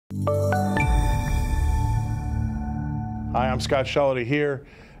Hi, I'm Scott Shellady here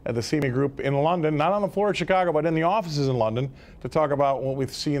at the CME Group in London, not on the floor of Chicago, but in the offices in London to talk about what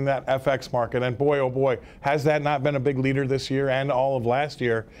we've seen in that FX market. And boy, oh boy, has that not been a big leader this year and all of last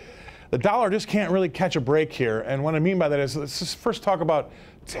year. The dollar just can't really catch a break here. And what I mean by that is, let's just first talk about,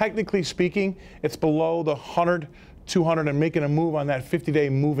 technically speaking, it's below the 100, 200 and making a move on that 50-day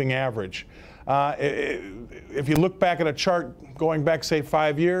moving average. If you look back at a chart going back, say,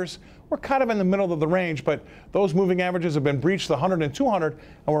 5 years, we're kind of in the middle of the range, but those moving averages have been breached, the 100 and 200,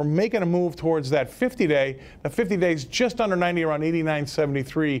 and we're making a move towards that 50-day. The 50 days just under 90, around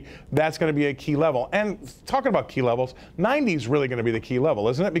 89.73. That's going to be a key level. And talking about key levels, 90 is really going to be the key level,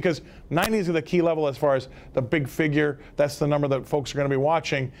 isn't it? Because 90 is the key level as far as the big figure. That's the number that folks are going to be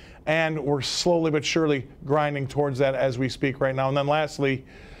watching. And we're slowly but surely grinding towards that as we speak right now. And then lastly,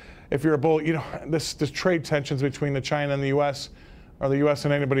 if you're a bull, you know, this trade tensions between the China and the U.S., or the U.S.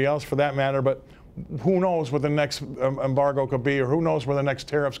 and anybody else for that matter, but who knows what the next embargo could be, or who knows where the next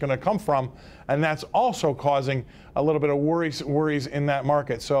tariff's going to come from, and that's also causing a little bit of worries in that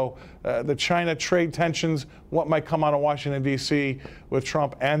market. So the China trade tensions, what might come out of Washington, D.C. with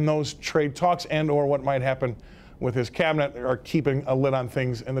Trump, and those trade talks, and or what might happen with his cabinet, are keeping a lid on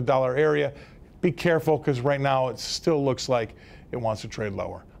things in the dollar area. Be careful, because right now it still looks like it wants to trade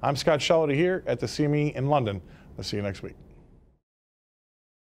lower. I'm Scott Shellady here at the CME in London. I'll see you next week.